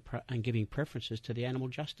supporting and giving preferences to the Animal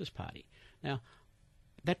Justice Party. Now,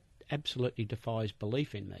 that absolutely defies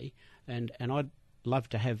belief in me, and I'd love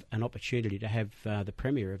to have an opportunity to have the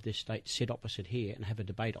Premier of this state sit opposite here and have a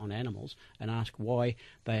debate on animals and ask why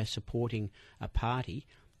they are supporting a party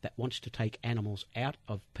that wants to take animals out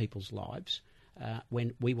of people's lives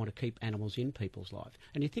when we want to keep animals in people's lives.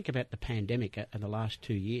 And you think about the pandemic in the last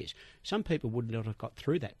 2 years. Some people would not have got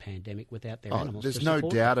through that pandemic without their animals. There's no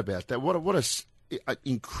doubt about that. What a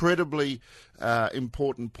incredibly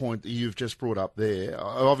important point that you've just brought up there.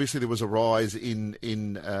 Obviously, there was a rise in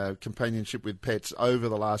companionship with pets over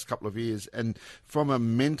the last couple of years, and from a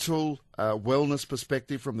mental wellness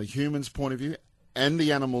perspective, from the human's point of view and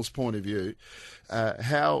the animal's point of view,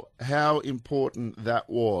 how important that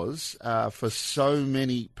was for so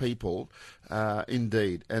many people,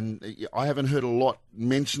 indeed. And I haven't heard a lot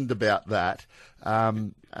mentioned about that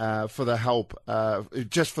for the help,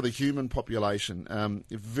 just for the human population.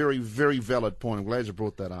 Very, very valid point. I'm glad you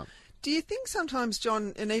brought that up. Do you think sometimes,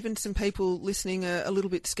 John, and even some people listening are a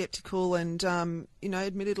little bit sceptical, and,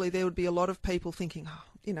 admittedly there would be a lot of people thinking,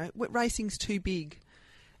 racing's too big.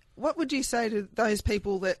 What would you say to those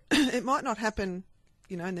people that it might not happen,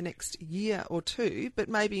 in the next year or two, but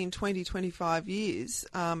maybe in 20, 25 years,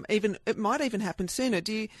 it might even happen sooner?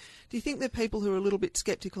 Do you think that people who are a little bit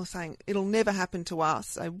sceptical are saying it'll never happen to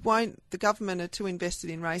us? The government are too invested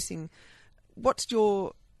in racing. What's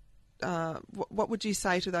your what would you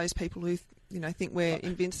say to those people who think we're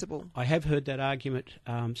invincible? I have heard that argument,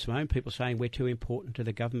 Simone, people saying we're too important to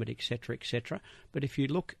the government, etc., etc. But if you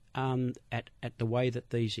look at the way that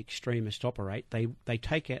these extremists operate, they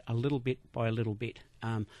take it a little bit by a little bit.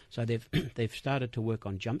 So they've started to work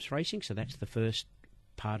on jumps racing, so that's the first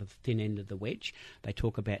part of the thin end of the wedge. They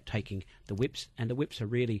talk about taking the whips, and the whips are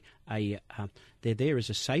really they're there as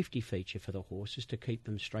a safety feature for the horses to keep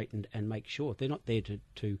them straightened and make sure they're not there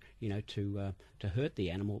to hurt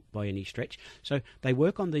the animal by any stretch. So they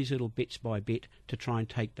work on these little bits by bit to try and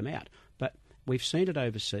take them out. But we've seen it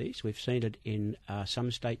overseas. We've seen it in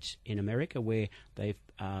some states in America where they've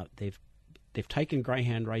taken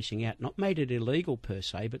greyhound racing out, not made it illegal per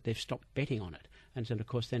se, but they've stopped betting on it. And so, of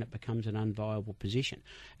course, then it becomes an unviable position.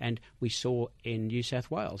 And we saw in New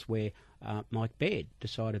South Wales where Mike Baird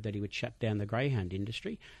decided that he would shut down the greyhound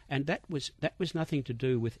industry, and that was nothing to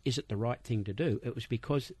do with is it the right thing to do. It was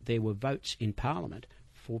because there were votes in Parliament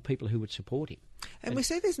for people who would support him. And we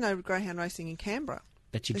see there's no greyhound racing in Canberra.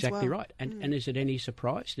 That's exactly right. And is it any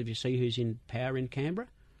surprise if you see who's in power in Canberra?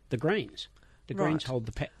 The Greens. The Greens hold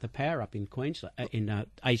the power up in Queensland, in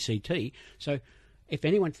ACT. So if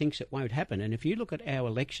anyone thinks it won't happen, and if you look at our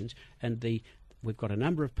elections, and we've got a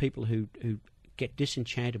number of people who get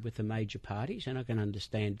disenchanted with the major parties, and I can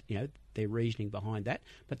understand their reasoning behind that,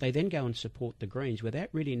 but they then go and support the Greens without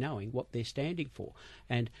really knowing what they're standing for.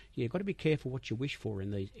 And you've got to be careful what you wish for in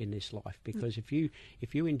this life, because if you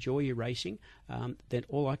enjoy your racing, then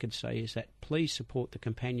all I can say is that please support the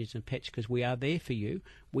Companions and Pets, because we are there for you.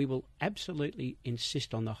 We will absolutely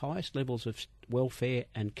insist on the highest levels of welfare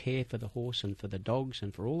and care for the horse and for the dogs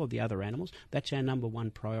and for all of the other animals. That's our number one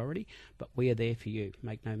priority, but we are there for you.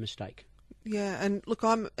 Make no mistake. Yeah, and look,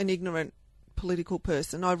 I'm an ignorant political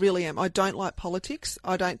person. I really am. I don't like politics.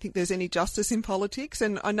 I don't think there's any justice in politics.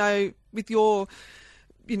 And I know with your,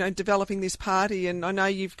 developing this party, and I know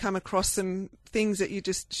you've come across some things that you're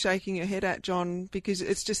just shaking your head at, John, because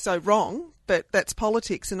it's just so wrong, but that's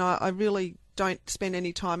politics. And I really don't spend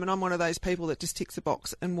any time, and I'm one of those people that just ticks a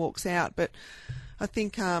box and walks out. But I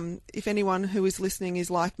think if anyone who is listening is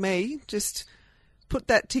like me, just put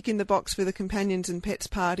that tick in the box for the Companions and Pets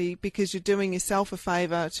Party, because you're doing yourself a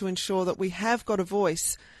favour to ensure that we have got a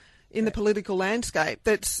voice in the political landscape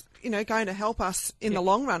that's, going to help us in the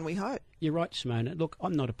long run, we hope. You're right, Simone. Look,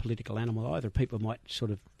 I'm not a political animal either. People might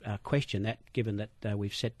sort of question that, given that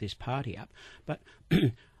we've set this party up. But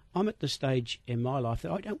I'm at the stage in my life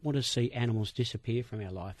that I don't want to see animals disappear from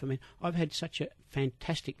our life. I mean, I've had such a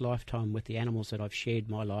fantastic lifetime with the animals that I've shared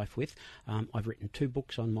my life with. I've written 2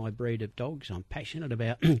 books on my breed of dogs. I'm passionate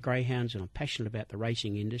about greyhounds, and I'm passionate about the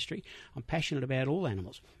racing industry. I'm passionate about all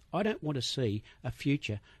animals. I don't want to see a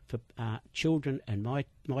future for children and my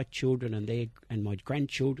children and my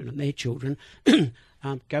grandchildren and their children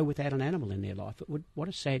go without an animal in their life. What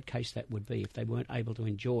a sad case that would be if they weren't able to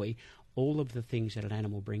enjoy all of the things that an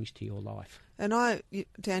animal brings to your life. And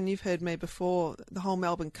Dan, you've heard me before, the whole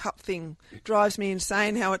Melbourne Cup thing drives me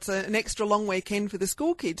insane, how it's an extra long weekend for the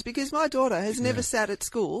school kids, because my daughter has never sat at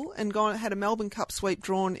school and had a Melbourne Cup sweep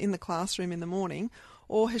drawn in the classroom in the morning,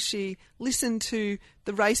 or has she listened to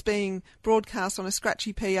the race being broadcast on a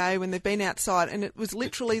scratchy PA when they've been outside and it was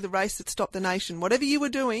literally the race that stopped the nation. Whatever you were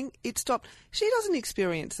doing, it stopped. She doesn't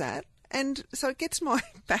experience that. And so it gets my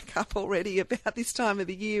back up already about this time of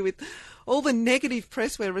the year with all the negative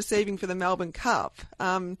press we're receiving for the Melbourne Cup.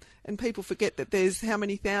 And people forget that there's how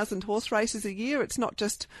many thousand horse races a year? It's not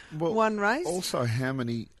just one race. Also, how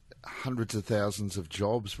many hundreds of thousands of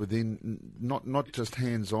jobs within, not just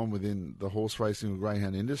hands-on within the horse racing or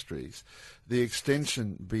greyhound industries, the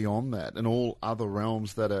extension beyond that and all other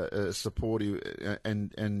realms that are supportive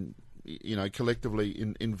and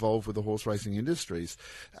collectively involved with the horse racing industries.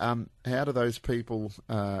 How do those people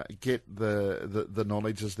get the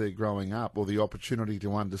knowledge as they're growing up, or the opportunity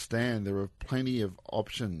to understand there are plenty of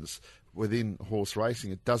options within horse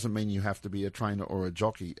racing? It doesn't mean you have to be a trainer or a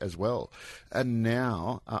jockey as well. And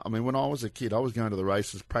now, when I was a kid, I was going to the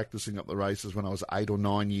races, practicing up the races when I was 8 or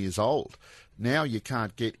 9 years old. Now you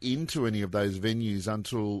can't get into any of those venues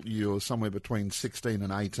until you're somewhere between 16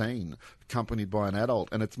 and 18, accompanied by an adult,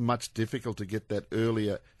 and it's much difficult to get that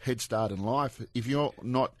earlier head start in life. If you're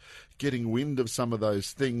not getting wind of some of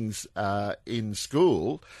those things in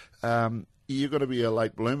school, you've got to be a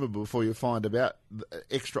late bloomer before you find about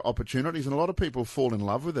extra opportunities. And a lot of people fall in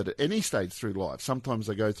love with it at any stage through life. Sometimes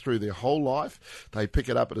they go through their whole life. They pick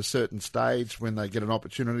it up at a certain stage when they get an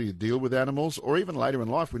opportunity to deal with animals, or even later in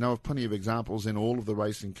life. We know of plenty of examples in all of the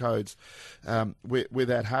racing codes where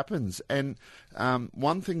that happens. And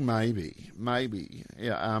one thing maybe,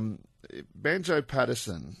 Banjo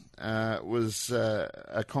Patterson was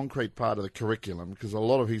a concrete part of the curriculum, because a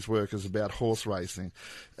lot of his work is about horse racing.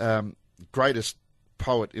 Greatest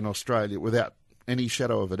poet in Australia, without any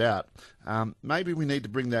shadow of a doubt. Maybe we need to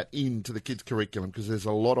bring that into the kids' curriculum, because there's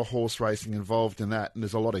a lot of horse racing involved in that, and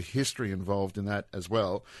there's a lot of history involved in that as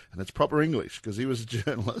well. And it's proper English, because he was a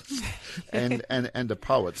journalist and a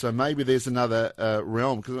poet. So maybe there's another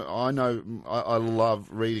realm, because I know I love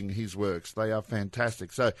reading his works. They are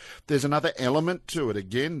fantastic. So there's another element to it.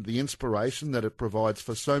 Again, the inspiration that it provides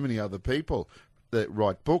for so many other people that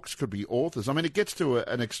write books, could be authors. It gets to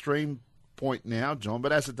an extreme point now, John,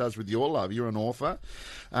 but as it does with your love, you're an author.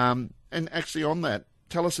 And actually on that,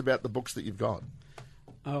 tell us about the books that you've got.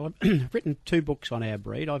 I've written 2 books on our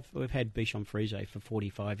breed. We've had Bichon Frise for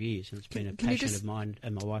 45 years, and it's been a passion of mine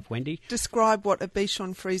and my wife Wendy. Describe what a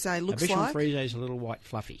Bichon Frise looks like. A Bichon Frise is a little white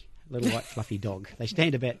fluffy dog. They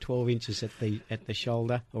stand about 12 inches at the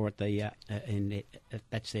shoulder, or at the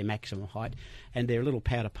that's their maximum height, and they're a little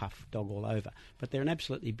powder puff dog all over. But they're an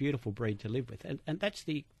absolutely beautiful breed to live with, and that's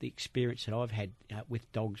the experience that I've had with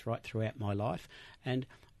dogs right throughout my life. And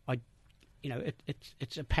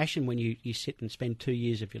it's a passion when you sit and spend 2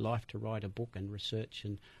 years of your life to write a book and research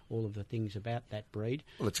and all of the things about that breed.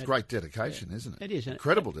 Well, it's great dedication, isn't it? It is.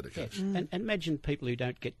 Incredible dedication. Yeah. And imagine people who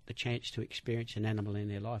don't get the chance to experience an animal in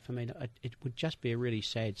their life. It would just be a really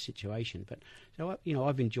sad situation. But so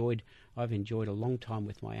I've enjoyed a long time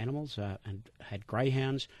with my animals and had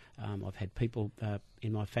greyhounds. I've had people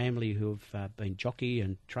in my family who have been jockey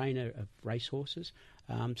and trainer of racehorses.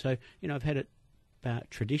 So I've had it.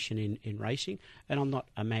 Tradition in racing, and I'm not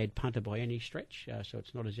a mad punter by any stretch, so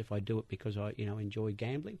it's not as if I do it because I enjoy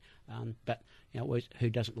gambling, but who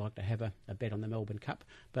doesn't like to have a bet on the Melbourne Cup?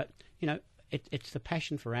 But it's the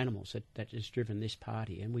passion for animals that has driven this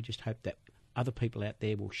party, and we just hope that other people out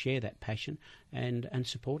there will share that passion and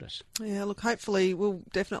support us. Yeah, look, hopefully we'll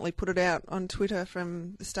definitely put it out on Twitter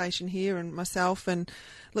from the station here and myself, and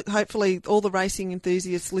look, hopefully all the racing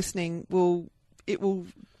enthusiasts listening will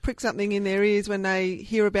prick something in their ears when they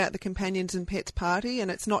hear about the Companions and Pets Party. And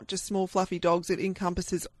it's not just small fluffy dogs, it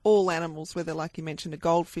encompasses all animals, whether, like you mentioned, a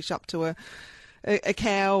goldfish up to a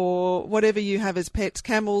cow or whatever you have as pets,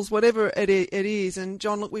 camels, whatever it is. And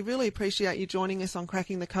John, look, we really appreciate you joining us on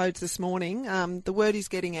Cracking the Codes this morning. The word is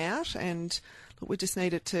getting out, and look, we just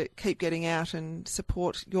need it to keep getting out and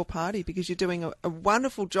support your party, because you're doing a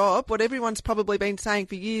wonderful job. What everyone's probably been saying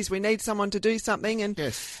for years, we need someone to do something, and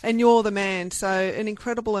and you're the man. So an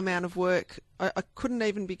incredible amount of work. I couldn't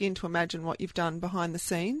even begin to imagine what you've done behind the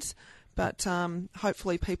scenes. But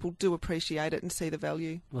hopefully people do appreciate it and see the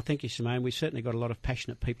value. Well, thank you, Simone. We've certainly got a lot of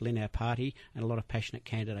passionate people in our party and a lot of passionate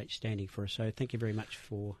candidates standing for us. So thank you very much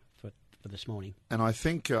for this morning. And I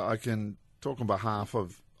think I can talk on behalf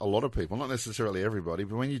of a lot of people, not necessarily everybody,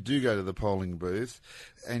 but when you do go to the polling booth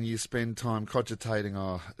and you spend time cogitating,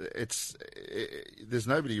 there's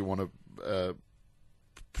nobody you want to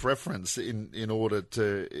preference in order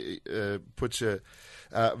to put your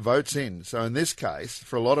votes in. So in this case,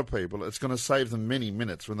 for a lot of people, it's going to save them many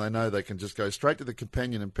minutes when they know they can just go straight to the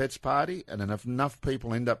Companion and Pets Party, and if enough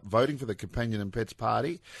people end up voting for the Companion and Pets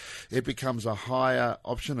Party, it becomes a higher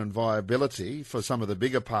option and viability for some of the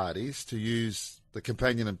bigger parties to use the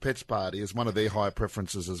Companion and Pets Party as one of their high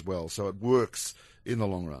preferences as well. So it works in the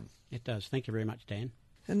long run. It does. Thank you very much, Dan.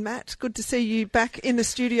 And Matt, good to see you back in the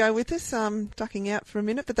studio with us, ducking out for a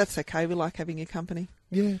minute, but that's okay. We like having your company.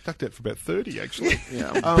 Yeah, ducked out for about 30, actually.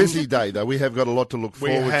 Busy day, though. We have got a lot to look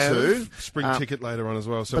forward to. Spring ticket later on as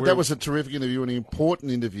well. So but that was a terrific interview, an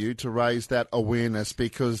important interview to raise that awareness,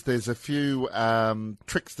 because there's a few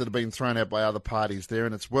tricks that have been thrown out by other parties there,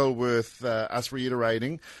 and it's well worth us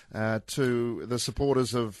reiterating to the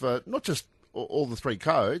supporters of not just all the three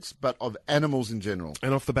codes, but of animals in general.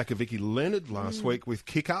 And off the back of Vicky Leonard last week with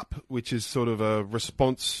Kick Up, which is sort of a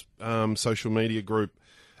response social media group.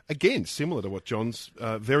 Again, similar to what John's,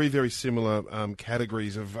 very, very similar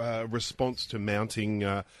categories of response to mounting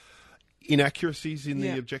inaccuracies in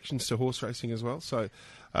the objections to horse racing as well. So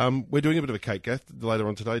we're doing a bit of a cake gaff later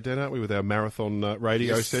on today, Dan, aren't we, with our marathon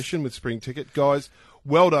radio session with Spring Ticket. Guys,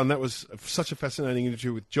 well done. That was such a fascinating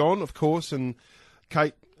interview with John, of course, and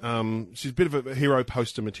Kate. She's a bit of a hero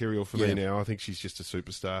poster material for me now. I think she's just a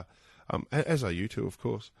superstar, as are you two, of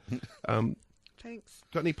course. Thanks.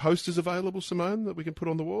 Got any posters available, Simone, that we can put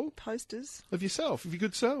on the wall? Posters? Of yourself, of your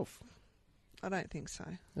good self? I don't think so.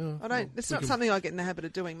 Oh, I don't. It's not something I get in the habit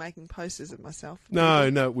of doing, making posters of myself. No,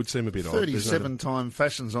 it would seem a bit odd. 37-time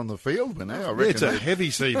fashions on the field by now, I reckon. It's a heavy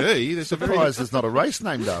CD. There's surprised there's not a race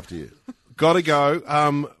named after you. Got to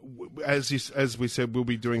go. As we said, we'll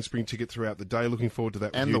be doing Spring Ticket throughout the day. Looking forward to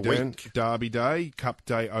that with you, Dan. Week. Derby Day, Cup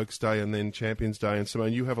Day, Oaks Day, and then Champions Day. And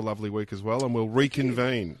Simone, you have a lovely week as well, and we'll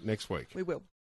reconvene next week. We will.